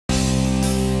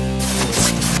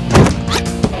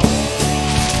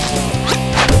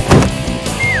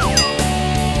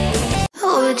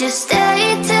would you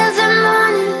stay till the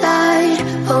morning light?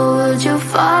 Or would you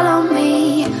follow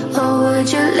me? Or would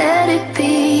you let it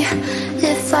be?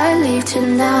 If I leave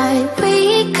tonight,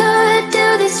 we could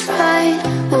do this right.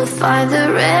 We'll find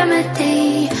the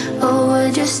remedy. Or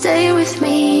would you stay with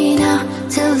me now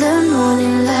till the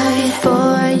morning light?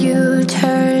 Before you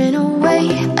turn away,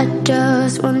 I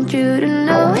just want you to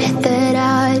know that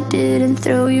I didn't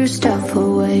throw your stuff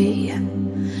away.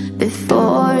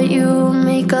 Before you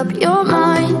make up your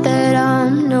mind that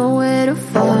I'm nowhere to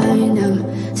find,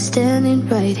 I'm standing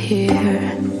right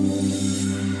here.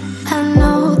 I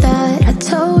know that I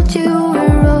told you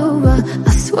we're over, I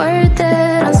swear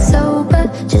that I'm sober.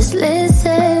 Just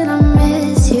listen, I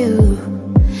miss you.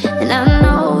 And I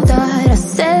know that I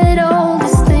said all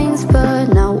these things,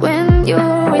 but now when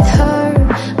you're with her,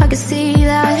 I can see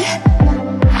that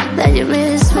you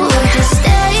miss me. Would you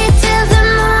stay till the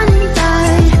morning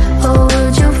light? Or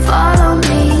would you follow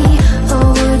me? Or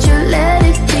would you let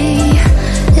it be?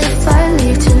 If I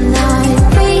leave tonight,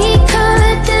 we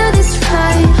could do this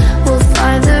right. We'll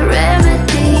find the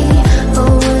remedy.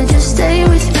 Or would you stay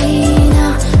with me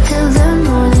now till the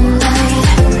morning light?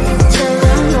 Till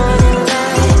the morning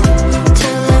light.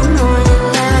 Till the morning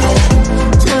light.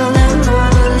 Till the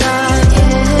morning light,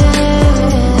 yeah.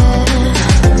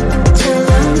 Till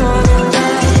the morning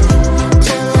light.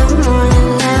 Till the morning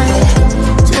light.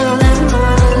 Till the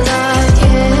morning light,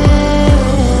 yeah.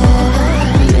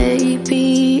 Maybe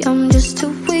I'm just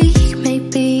too weak.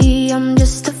 Maybe I'm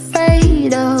just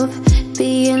afraid of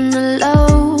being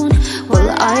alone. Well,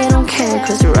 I don't care,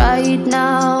 'cause right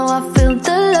now I feel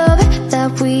the love that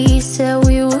we said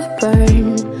we would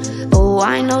burn. Oh,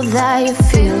 I know that you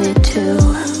feel it too.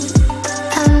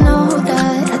 I know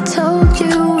that I told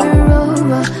you we're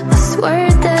over, I swear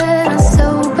that I'm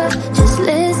sober. Just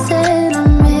listen, I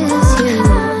miss you.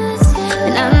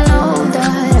 And I know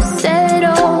that I said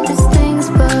all these things,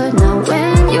 but now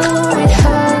when you're with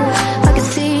her, I can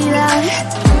see that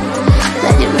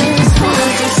you miss me.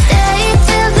 Would you stay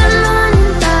till the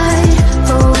morning light?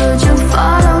 Or would you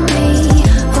follow me?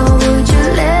 Or would you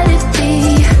let it be?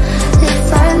 If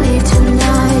I leave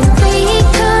tonight, we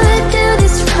could do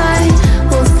this right.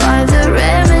 We'll find the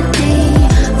remedy.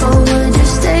 Or would you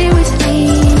stay with me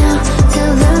now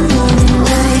till the morning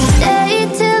light? Stay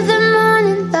till the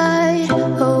morning light.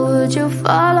 Or would you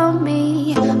follow me?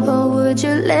 Or would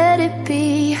you let it be?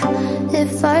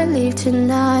 If I leave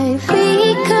tonight, we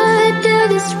could do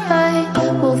this right.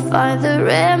 We'll find the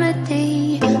remedy.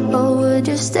 Or would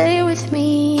you stay with me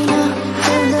now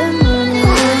till the morning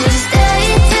light? Would you stay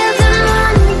till the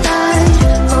morning light?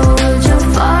 Or would you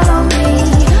follow me?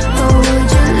 Or would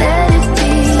you let it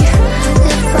be?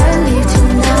 If I leave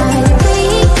tonight, we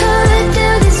could do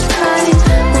this right.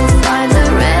 We'll find the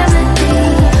remedy.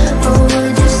 Or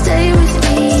would you stay with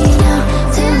me now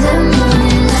till the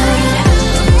morning light?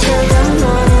 Till the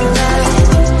morning light.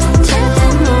 Till the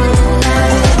morning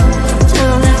light.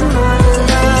 Till the morning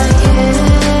light, yeah.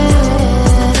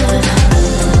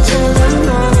 Till the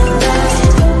morning light.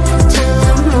 Till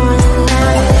the morning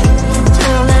light.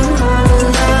 Till the morning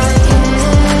light,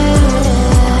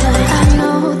 yeah. I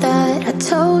know that I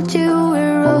told you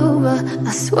we're over,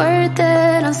 I swear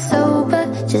that I'm sober.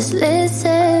 Just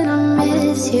listen, I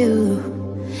miss you.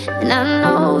 And I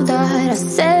know that I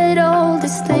said all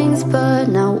these things, but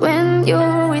now when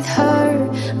you're with her,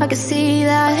 I can see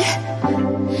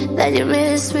that you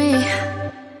miss me.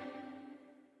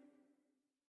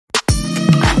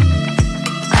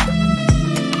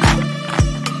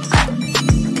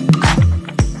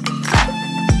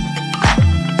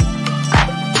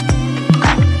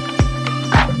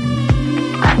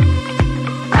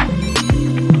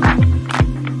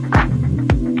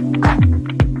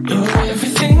 You're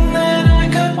everything that I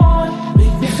could want.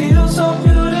 Make me feel so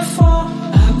beautiful.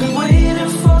 I've been waiting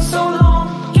for so long.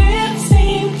 Can't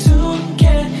seem to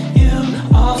get you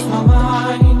off my mind.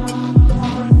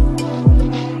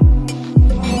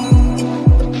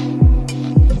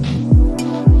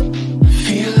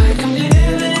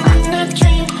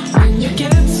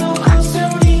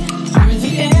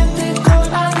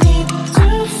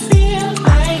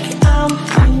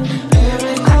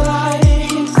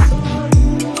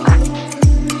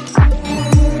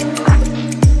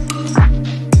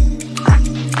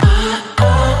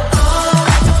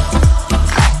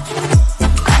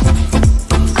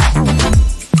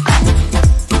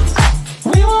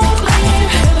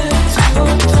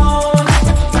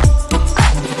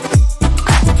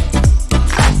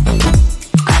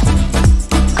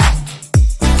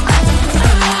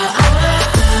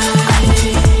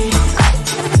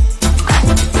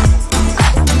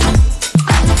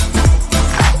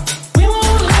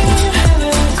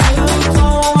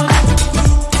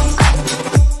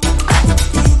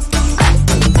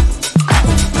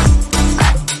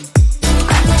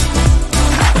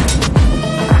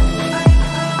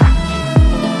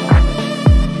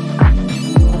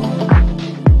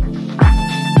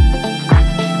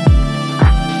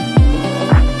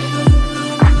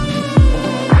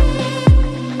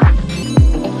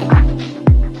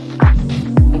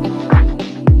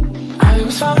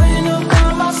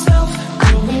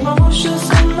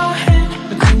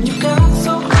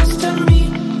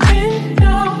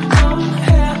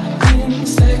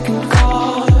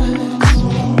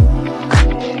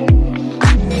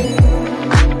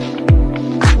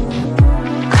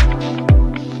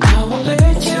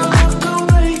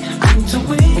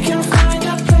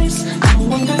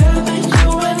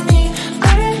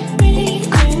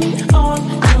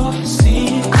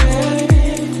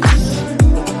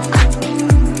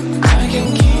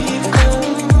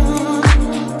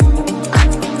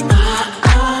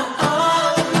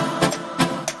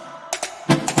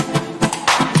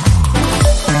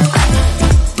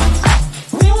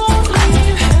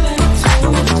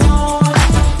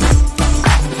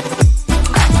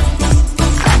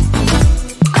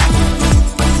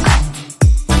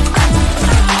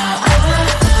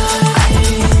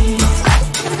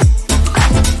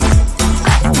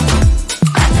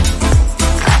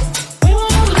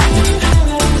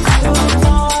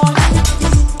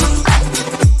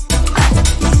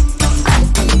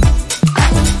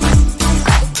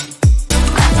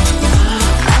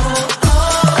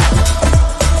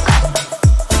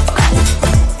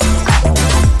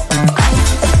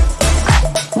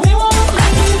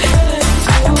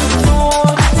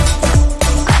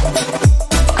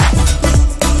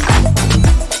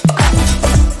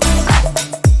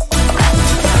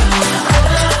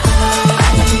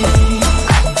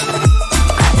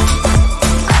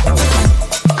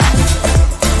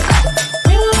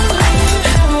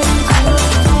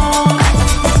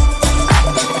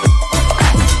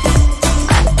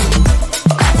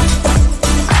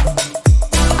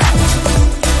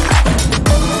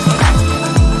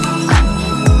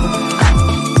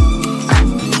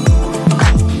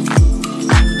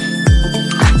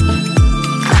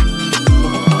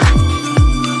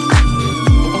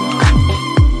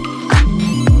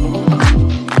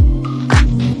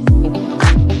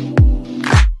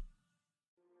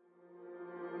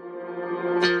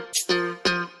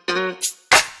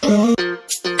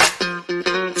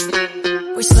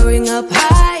 We're soaring up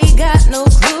high, got no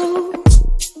clue.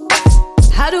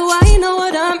 How do I know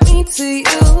what I mean to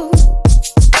you?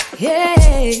 Yeah.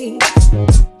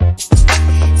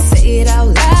 Say it out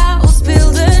loud,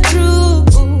 spill the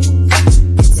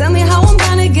truth. Tell me how I'm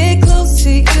gonna get close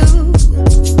to you.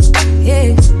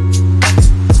 Yeah.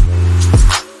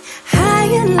 High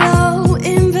and low,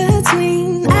 in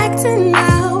between, acting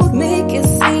out, make a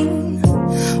scene.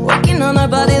 Working on our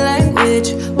body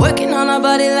language, working on our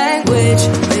body language.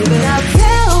 Baby, now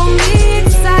tell me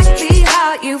exactly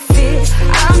how you feel.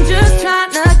 I'm just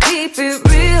trying to keep it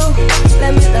real.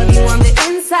 Let me love you on the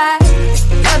inside,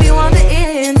 love you on the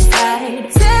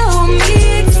inside. Tell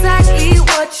me exactly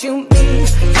what you mean.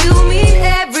 You mean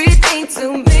everything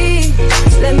to me.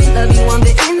 Let me love you on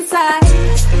the inside,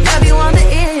 love you on the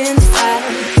inside.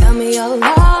 Tell me you're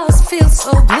lost, feel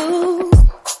so blue,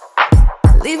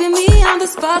 leaving me on the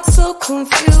spot so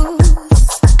confused.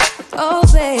 Oh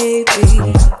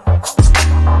baby,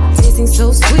 tasting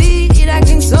so sweet,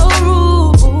 acting so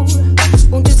rude.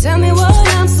 Won't you tell me what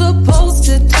I'm supposed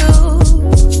to do?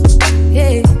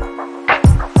 Yeah.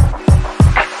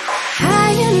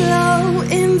 High and low,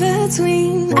 in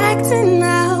between, acting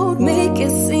out, make a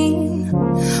scene.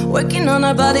 Working on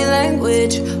our body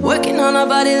language, working on our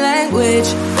body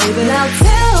language. Baby, now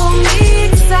tell me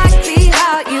exactly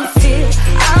how you feel.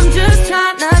 I'm just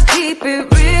trying to keep it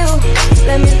real.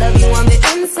 Let me love you on the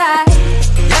inside,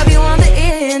 love you on the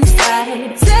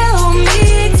inside. Tell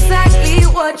me exactly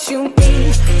what you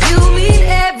mean. You mean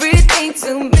everything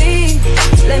to me.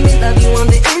 Let me love you on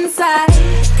the inside,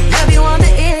 love you on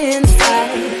the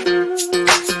inside.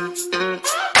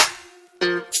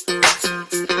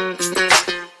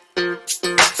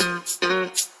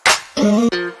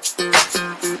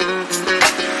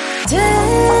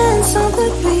 Dance on the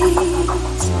beat,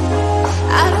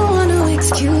 I don't want no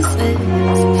excuses.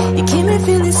 You keep me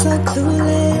feeling so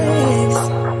clueless.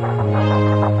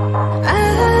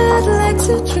 I'd like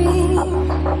to dream,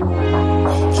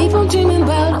 keep on dreaming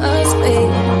about us,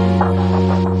 babe.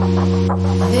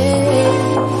 Yeah.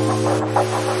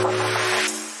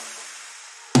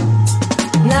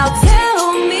 Now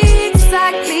tell me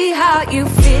exactly how you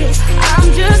feel. I'm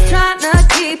just trying to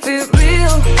keep it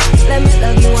real. Let me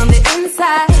love you on the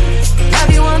inside,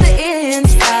 love you on the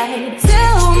inside.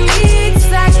 Tell me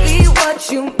exactly what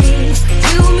you mean.